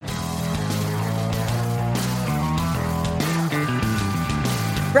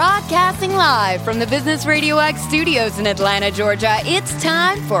Broadcasting live from the Business Radio X studios in Atlanta, Georgia, it's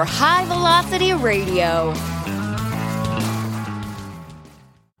time for High Velocity Radio.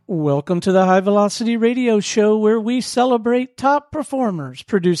 Welcome to the High Velocity Radio Show, where we celebrate top performers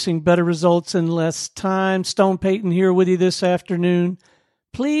producing better results in less time. Stone Payton here with you this afternoon.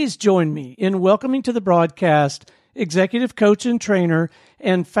 Please join me in welcoming to the broadcast executive coach and trainer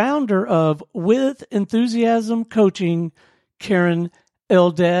and founder of With Enthusiasm Coaching, Karen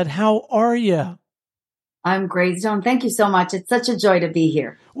Eldad. How are you? I'm great, Stone. Thank you so much. It's such a joy to be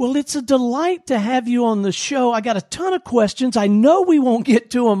here. Well, it's a delight to have you on the show. I got a ton of questions. I know we won't get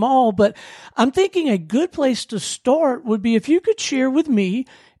to them all, but I'm thinking a good place to start would be if you could share with me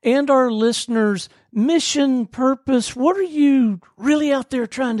and our listeners mission, purpose. What are you really out there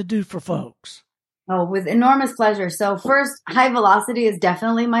trying to do for folks? Oh, with enormous pleasure. So first, high velocity is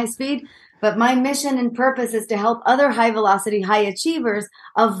definitely my speed, but my mission and purpose is to help other high velocity, high achievers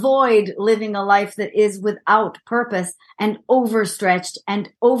avoid living a life that is without purpose and overstretched and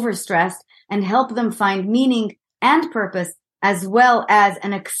overstressed, and help them find meaning and purpose as well as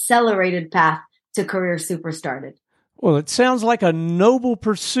an accelerated path to career superstardom. Well, it sounds like a noble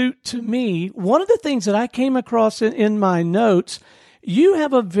pursuit to me. One of the things that I came across in my notes, you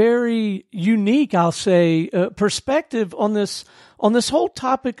have a very unique, I'll say, perspective on this whole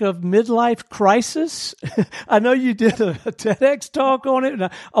topic of midlife crisis. I know you did a TEDx talk on it, and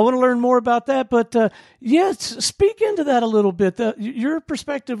I want to learn more about that. But yes, speak into that a little bit, your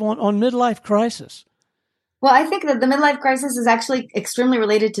perspective on midlife crisis. Well, I think that the midlife crisis is actually extremely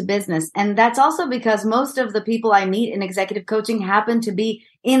related to business. And that's also because most of the people I meet in executive coaching happen to be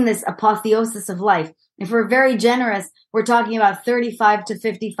in this apotheosis of life. If we're very generous, we're talking about 35 to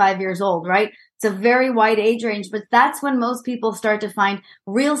 55 years old, right? It's a very wide age range, but that's when most people start to find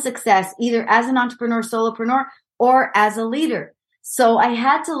real success, either as an entrepreneur, solopreneur, or as a leader. So I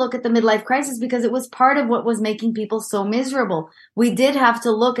had to look at the midlife crisis because it was part of what was making people so miserable. We did have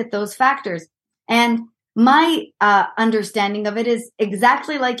to look at those factors. And my understanding of it is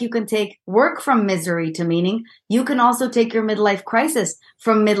exactly like you can take work from misery to meaning. You can also take your midlife crisis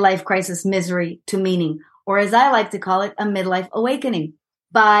from midlife crisis misery to meaning, or as I like to call it, a midlife awakening,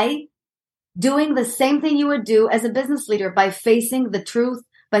 by doing the same thing you would do as a business leader, by facing the truth,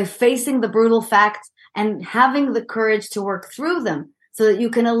 by facing the brutal facts, and having the courage to work through them so that you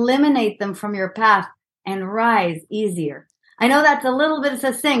can eliminate them from your path and rise easier. I know that's a little bit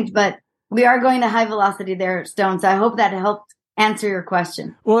succinct, but we are going to high velocity there, Stone. So I hope that helped answer your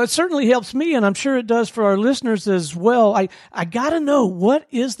question. Well, it certainly helps me, and I'm sure it does for our listeners as well. I got to know, what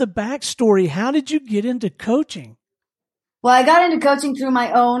is the backstory? How did you get into coaching? Well, I got into coaching through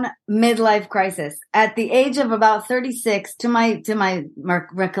my own midlife crisis. At the age of about 36, to my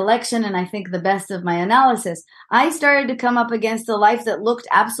recollection, and I think the best of my analysis, I started to come up against a life that looked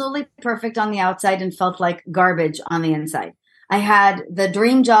absolutely perfect on the outside and felt like garbage on the inside. I had the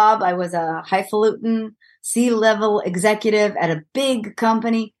dream job. I was a highfalutin C-level executive at a big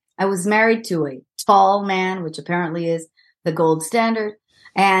company. I was married to a tall man, which apparently is the gold standard.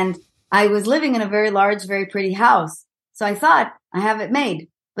 And I was living in a very large, very pretty house. So I thought, I have it made.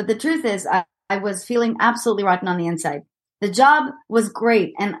 But the truth is, I was feeling absolutely rotten on the inside. The job was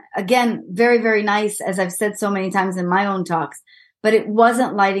great. And again, very, very nice, as I've said so many times in my own talks. But it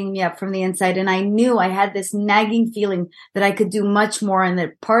wasn't lighting me up from the inside. And I knew I had this nagging feeling that I could do much more, and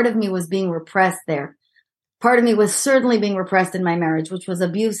that part of me was being repressed there. Part of me was certainly being repressed in my marriage, which was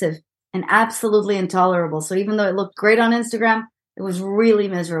abusive and absolutely intolerable. So even though it looked great on Instagram, it was really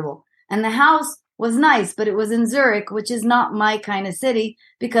miserable. And the house was nice, but it was in Zurich, which is not my kind of city,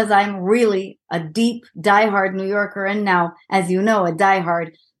 because I'm really a deep, diehard New Yorker. And now, as you know, a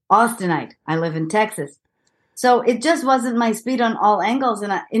diehard Austinite. I live in Texas. So it just wasn't my speed on all angles.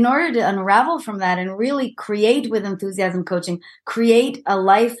 And in order to unravel from that and really create with enthusiasm coaching, create a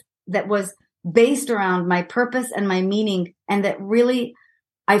life that was based around my purpose and my meaning, and that really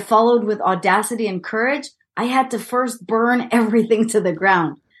I followed with audacity and courage, I had to first burn everything to the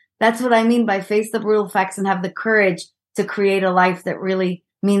ground. That's what I mean by face the brutal facts and have the courage to create a life that really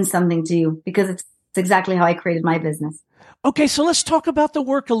means something to you, because it's exactly how I created my business. Okay, so let's talk about the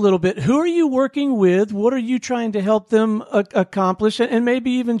work a little bit. Who are you working with? What are you trying to help them accomplish? And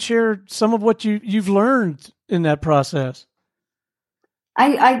maybe even share some of what you've learned in that process.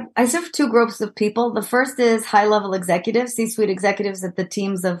 I serve two groups of people. The first is high-level executives, C-suite executives at the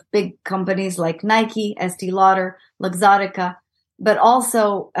teams of big companies like Nike, Estee Lauder, Luxottica, but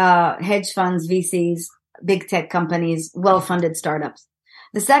also hedge funds, VCs, big tech companies, well-funded startups.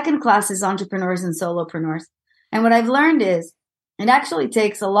 The second class is entrepreneurs and solopreneurs. And what I've learned is it actually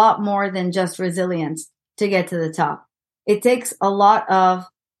takes a lot more than just resilience to get to the top. It takes a lot of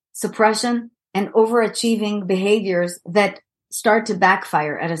suppression and overachieving behaviors that start to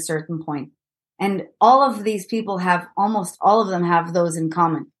backfire at a certain point. And all of these people almost all of them have those in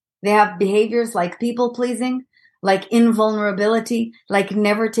common. They have behaviors like people pleasing, like invulnerability, like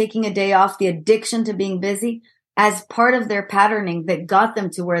never taking a day off, the addiction to being busy as part of their patterning that got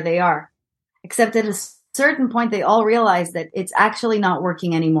them to where they are. Except at a certain point, they all realize that it's actually not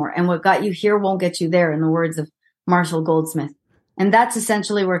working anymore. And what got you here won't get you there, in the words of Marshall Goldsmith. And that's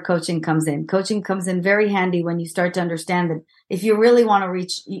essentially where coaching comes in. Coaching comes in very handy when you start to understand that if you really want to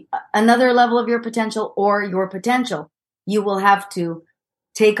reach another level of your potential or your potential, you will have to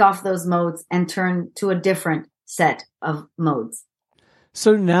take off those modes and turn to a different set of modes.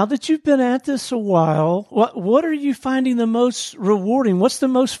 So now that you've been at this a while, what are you finding the most rewarding? What's the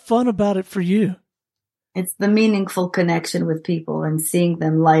most fun about it for you? It's the meaningful connection with people and seeing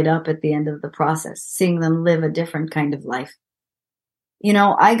them light up at the end of the process, seeing them live a different kind of life. You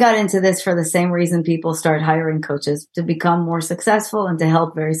know, I got into this for the same reason people start hiring coaches, to become more successful and to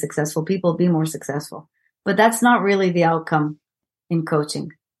help very successful people be more successful. But that's not really the outcome in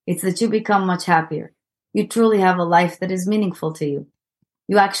coaching. It's that you become much happier. You truly have a life that is meaningful to you.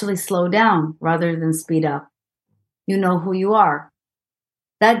 You actually slow down rather than speed up. You know who you are.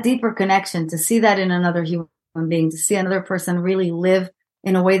 That deeper connection, to see that in another human being, to see another person really live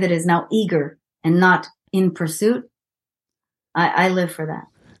in a way that is now eager and not in pursuit, I live for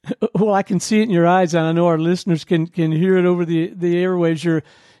that. Well, I can see it in your eyes, and I know our listeners can hear it over the airwaves.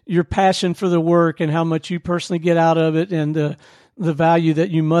 Your passion for the work and how much you personally get out of it, and the value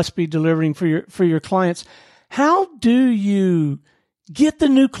that you must be delivering for your clients. How do you get the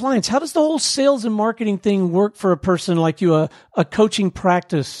new clients? How does the whole sales and marketing thing work for a person like you, a coaching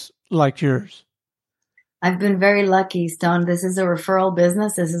practice like yours? I've been very lucky, Stone. This is a referral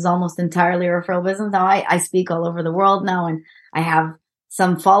business. This is almost entirely a referral business. Now I speak all over the world now, and I have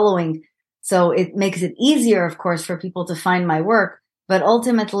some following. So it makes it easier, of course, for people to find my work. But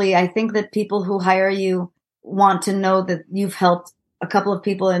ultimately, I think that people who hire you want to know that you've helped a couple of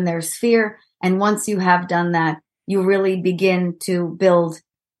people in their sphere. And once you have done that, you really begin to build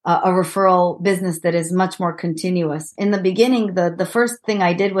a referral business that is much more continuous. In the beginning, the first thing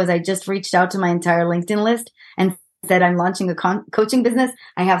I did was I just reached out to my entire LinkedIn list and said, I'm launching a coaching business.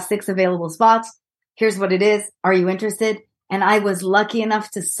 I have 6 available spots. Here's what it is. Are you interested? And I was lucky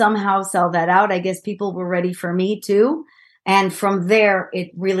enough to somehow sell that out. I guess people were ready for me too. And from there, it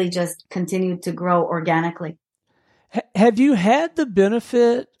really just continued to grow organically. Have you had the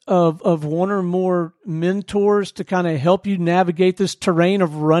benefit of one or more mentors to kind of help you navigate this terrain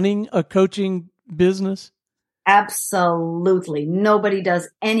of running a coaching business? Absolutely. Nobody does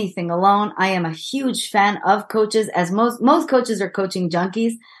anything alone. I am a huge fan of coaches, as most coaches are coaching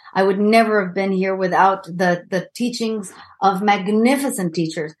junkies. I would never have been here without the teachings of magnificent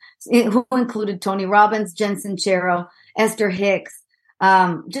teachers who included Tony Robbins, Jen Sincero, Esther Hicks,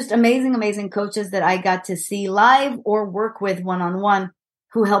 just amazing coaches that I got to see live or work with one-on-one,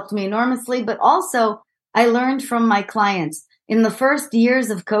 who helped me enormously. But also I learned from my clients. In the first years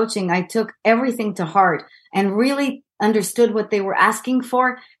of coaching, I took everything to heart and really understood what they were asking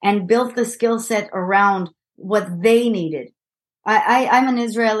for and built the skill set around what they needed. I'm an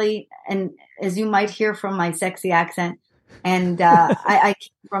Israeli, and as you might hear from my sexy accent, and I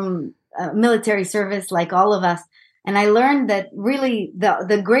came from military service like all of us. And I learned that really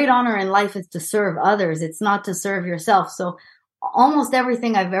the great honor in life is to serve others. It's not to serve yourself. So almost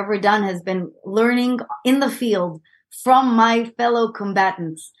everything I've ever done has been learning in the field from my fellow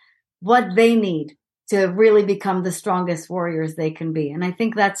combatants what they need to really become the strongest warriors they can be. And I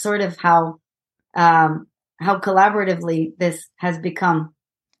think that's sort of how collaboratively this has become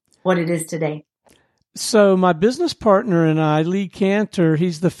what it is today. So my business partner and I, Lee Cantor,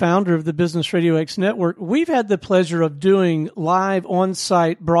 he's the founder of the Business Radio X Network. We've had the pleasure of doing live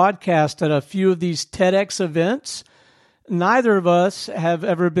on-site broadcast at a few of these TEDx events. Neither of us have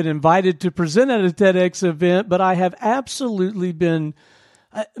ever been invited to present at a TEDx event, but I have absolutely been,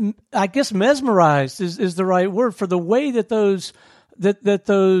 I guess, mesmerized is the right word for the way that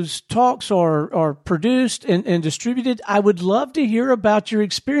those talks are produced and distributed. I would love to hear about your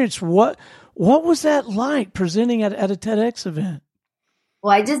experience. What was that like presenting at a TEDx event?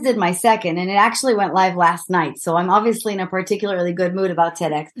 Well, I just did my second, and it actually went live last night. So I'm obviously in a particularly good mood about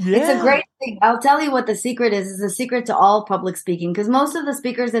TEDx. Yeah. It's a great thing. I'll tell you what the secret is. It's a secret to all public speaking, because most of the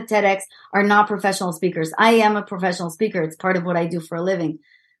speakers at TEDx are not professional speakers. I am a professional speaker. It's part of what I do for a living.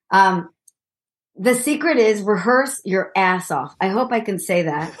 the secret is rehearse your ass off. I hope I can say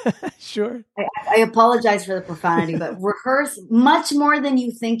that. Sure. I apologize for the profanity, but rehearse much more than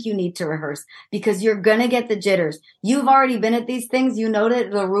you think you need to rehearse, because you're going to get the jitters. You've already been at these things. You know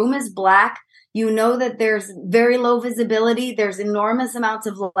that the room is black. You know that there's very low visibility. There's enormous amounts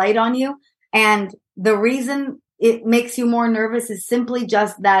of light on you. And the reason it makes you more nervous is simply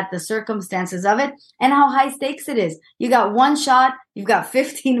just that, the circumstances of it and how high stakes it is. You got one shot. You've got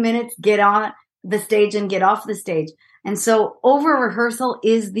 15 minutes. Get on the stage and get off the stage. And so over rehearsal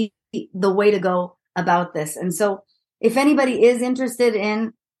is the way to go about this. And so if anybody is interested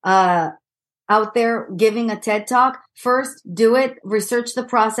in out there giving a TED Talk, first, do it. Research the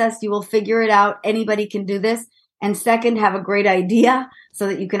process. You will figure it out. Anybody can do this. And second, have a great idea so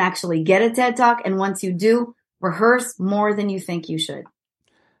that you can actually get a TED Talk. And once you do, rehearse more than you think you should.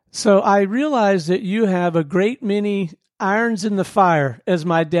 So I realize that you have a great many irons in the fire, as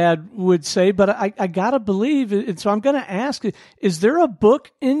my dad would say, but I got to believe it. So I'm going to ask, is there a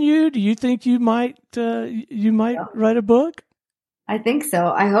book in you? Do you think you might write a book? I think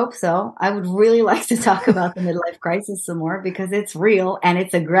so. I hope so. I would really like to talk about the midlife crisis some more, because it's real and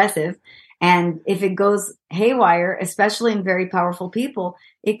it's aggressive. And if it goes haywire, especially in very powerful people,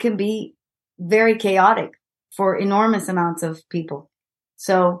 it can be very chaotic for enormous amounts of people.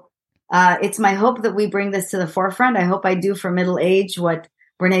 So it's my hope that we bring this to the forefront. I hope I do for middle age what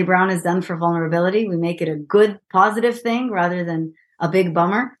Brene Brown has done for vulnerability. We make it a good, positive thing rather than a big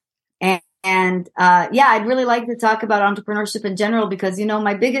bummer. And I'd really like to talk about entrepreneurship in general, because,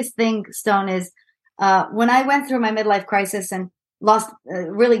 my biggest thing, Stone, is when I went through my midlife crisis and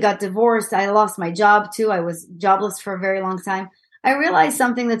really got divorced, I lost my job too. I was jobless for a very long time. I realized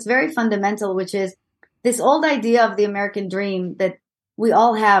something that's very fundamental, which is this old idea of the American dream that we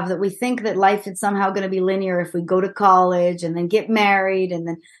all have, that we think that life is somehow going to be linear if we go to college and then get married and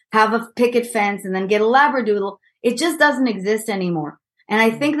then have a picket fence and then get a Labradoodle. It just doesn't exist anymore. And I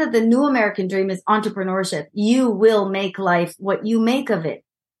think that the new American dream is entrepreneurship. You will make life what you make of it.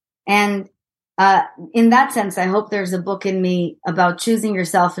 And in that sense, I hope there's a book in me about choosing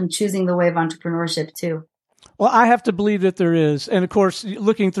yourself and choosing the way of entrepreneurship too. Well, I have to believe that there is. And of course,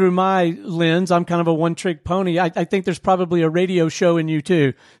 looking through my lens, I'm kind of a one-trick pony. I think there's probably a radio show in you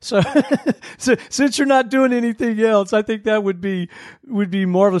too. So, since you're not doing anything else, I think that would be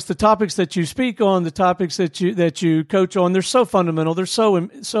marvelous. The topics that you speak on, the topics that you coach on, they're so fundamental. They're so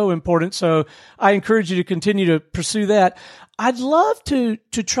important. So I encourage you to continue to pursue that. I'd love to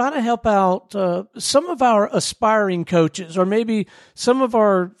try to help out some of our aspiring coaches, or maybe some of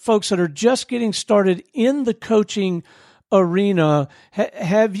our folks that are just getting started in the coaching arena.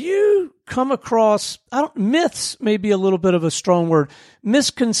 Have you come across myths? Maybe a little bit of a strong word.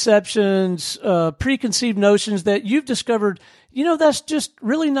 Misconceptions, preconceived notions that you've discovered. That's just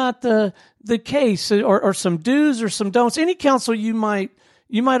really not the case, or some do's or some don'ts. Any counsel you might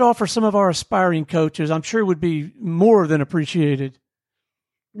offer some of our aspiring coaches, I'm sure would be more than appreciated.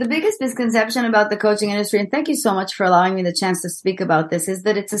 The biggest misconception about the coaching industry, and thank you so much for allowing me the chance to speak about this, is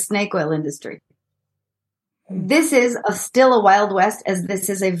that it's a snake oil industry. This is still a Wild West, as this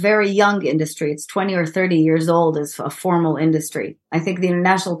is a very young industry. It's 20 or 30 years old as a formal industry. I think the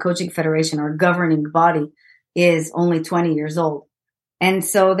International Coaching Federation, our governing body, is only 20 years old. And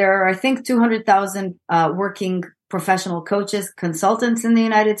so there are, I think, 200,000 working professional coaches, consultants in the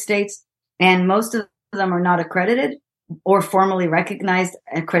United States, and most of them are not accredited or formally recognized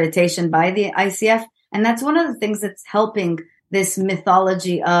accreditation by the ICF. And that's one of the things that's helping this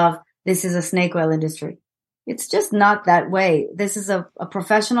mythology of this is a snake oil industry. It's just not that way. This is a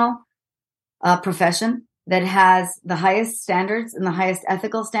professional profession that has the highest standards and the highest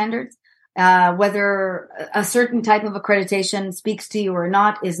ethical standards. Whether a certain type of accreditation speaks to you or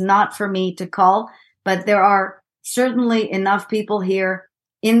not is not for me to call, but there are certainly enough people here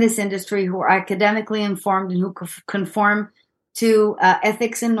in this industry who are academically informed and who conform to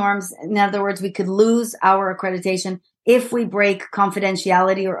ethics and norms. In other words, we could lose our accreditation if we break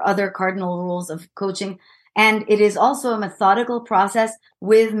confidentiality or other cardinal rules of coaching. And it is also a methodical process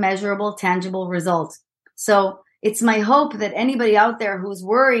with measurable, tangible results. So it's my hope that anybody out there who's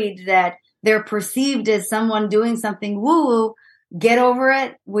worried that they're perceived as someone doing something woo-woo, get over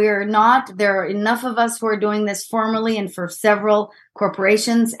it. We're not. There are enough of us who are doing this formally and for several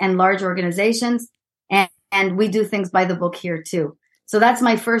corporations and large organizations. And we do things by the book here too. So that's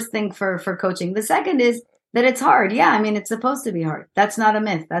my first thing for coaching. The second is that it's hard. Yeah, I mean, it's supposed to be hard. That's not a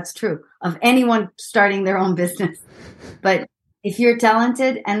myth. That's true of anyone starting their own business. But if you're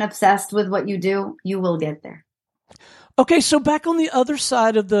talented and obsessed with what you do, you will get there. Okay, so back on the other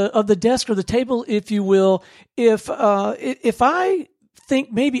side of the desk or the table, if you will, if I think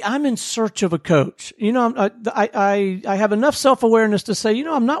maybe I'm in search of a coach. You know, I have enough self-awareness to say, you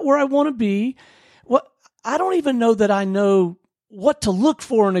know, I'm not where I want to be. Well, I don't even know that I know what to look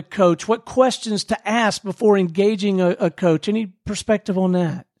for in a coach, what questions to ask before engaging a coach. Any perspective on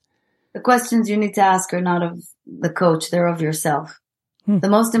that? The questions you need to ask are not of the coach, they're of yourself. The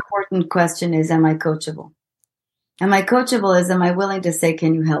most important question is, am I coachable? Am I coachable is, am I willing to say,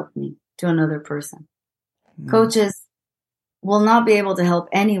 can you help me, to another person? Coaches will not be able to help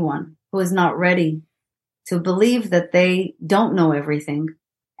anyone who is not ready to believe that they don't know everything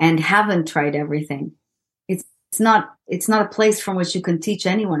and haven't tried everything. It's not a place from which you can teach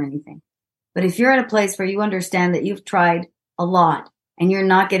anyone anything. But if you're at a place where you understand that you've tried a lot and you're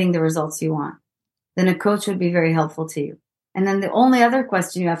not getting the results you want, then a coach would be very helpful to you. And then the only other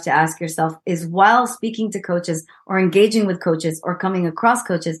question you have to ask yourself is, while speaking to coaches or engaging with coaches or coming across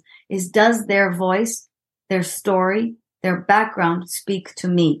coaches, is, does their voice, their story, their background speak to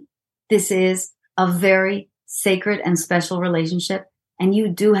me? This is a very sacred and special relationship, and you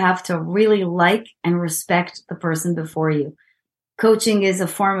do have to really like and respect the person before you. Coaching is a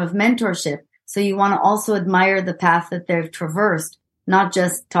form of mentorship, so you want to also admire the path that they've traversed, not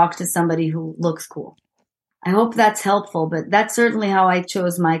just talk to somebody who looks cool. I hope that's helpful, but that's certainly how I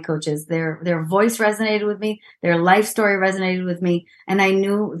chose my coaches. Their voice resonated with me, their life story resonated with me, and I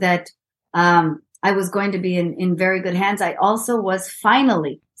knew that I was going to be in very good hands. I also was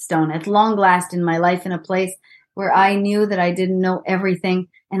finally, Stone, at long last in my life, in a place where I knew that I didn't know everything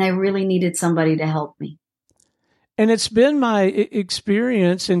and I really needed somebody to help me. And it's been my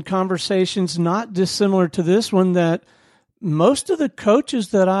experience in conversations not dissimilar to this one that most of the coaches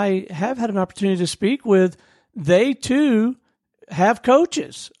that I have had an opportunity to speak with, they too have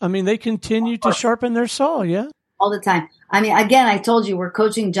coaches. I mean, they continue to sharpen their saw, yeah? All the time. I mean, again, I told you we're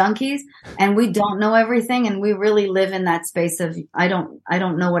coaching junkies and we don't know everything, and we really live in that space of I don't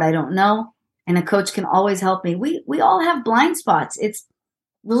know what I don't know, and a coach can always help me. We all have blind spots. It's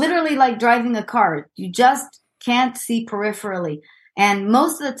literally like driving a car. You just can't see peripherally. And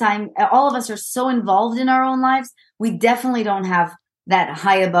most of the time, all of us are so involved in our own lives, we definitely don't have that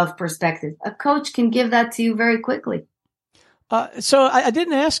high above perspective. A coach can give that to you very quickly. So I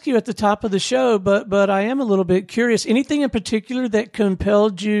didn't ask you at the top of the show, but I am a little bit curious. Anything in particular that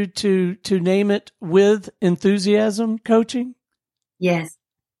compelled you to name it With Enthusiasm Coaching? Yes,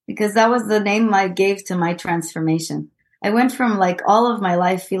 because that was the name I gave to my transformation. I went from like all of my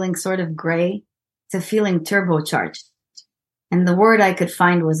life feeling sort of gray to feeling turbocharged. And the word I could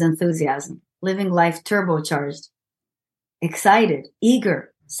find was enthusiasm, living life turbocharged, excited,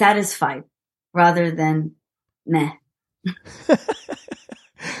 eager, satisfied, rather than meh.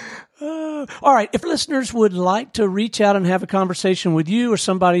 All right. If listeners would like to reach out and have a conversation with you or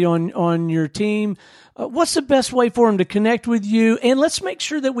somebody on your team, what's the best way for them to connect with you? And let's make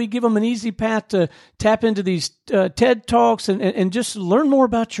sure that we give them an easy path to tap into these TED Talks and just learn more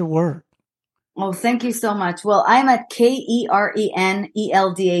about your work. Oh, thank you so much. Well, I'm at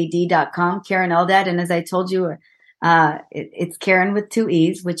KerenEldad.com, Keren Eldad. And as I told you, it's Keren with 2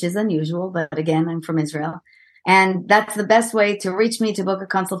 E's, which is unusual. But again, I'm from Israel. And that's the best way to reach me, to book a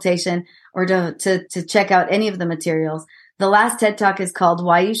consultation, or to check out any of the materials. The last TED Talk is called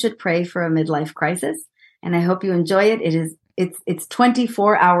Why You Should Pray for a Midlife Crisis. And I hope you enjoy it. It's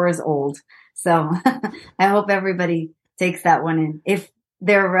 24 hours old. So I hope everybody takes that one in, if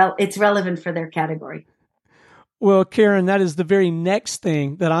it's relevant for their category. Well, Keren, that is the very next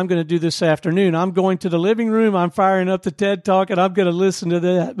thing that I'm going to do this afternoon. I'm going to the living room, I'm firing up the TED Talk, and I'm going to listen to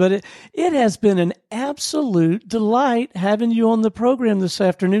that. But it has been an absolute delight having you on the program this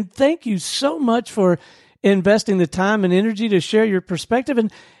afternoon. Thank you so much for investing the time and energy to share your perspective,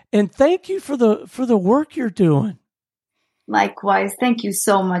 and thank you for the work you're doing. Likewise. Thank you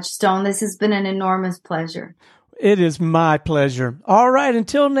so much, Stone. This has been an enormous pleasure. It is my pleasure. All right.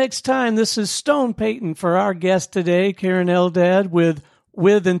 Until next time, this is Stone Payton for our guest today, Keren Eldad with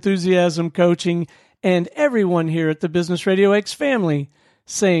Enthusiasm Coaching, and everyone here at the Business Radio X family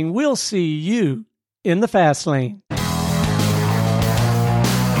saying we'll see you in the fast lane.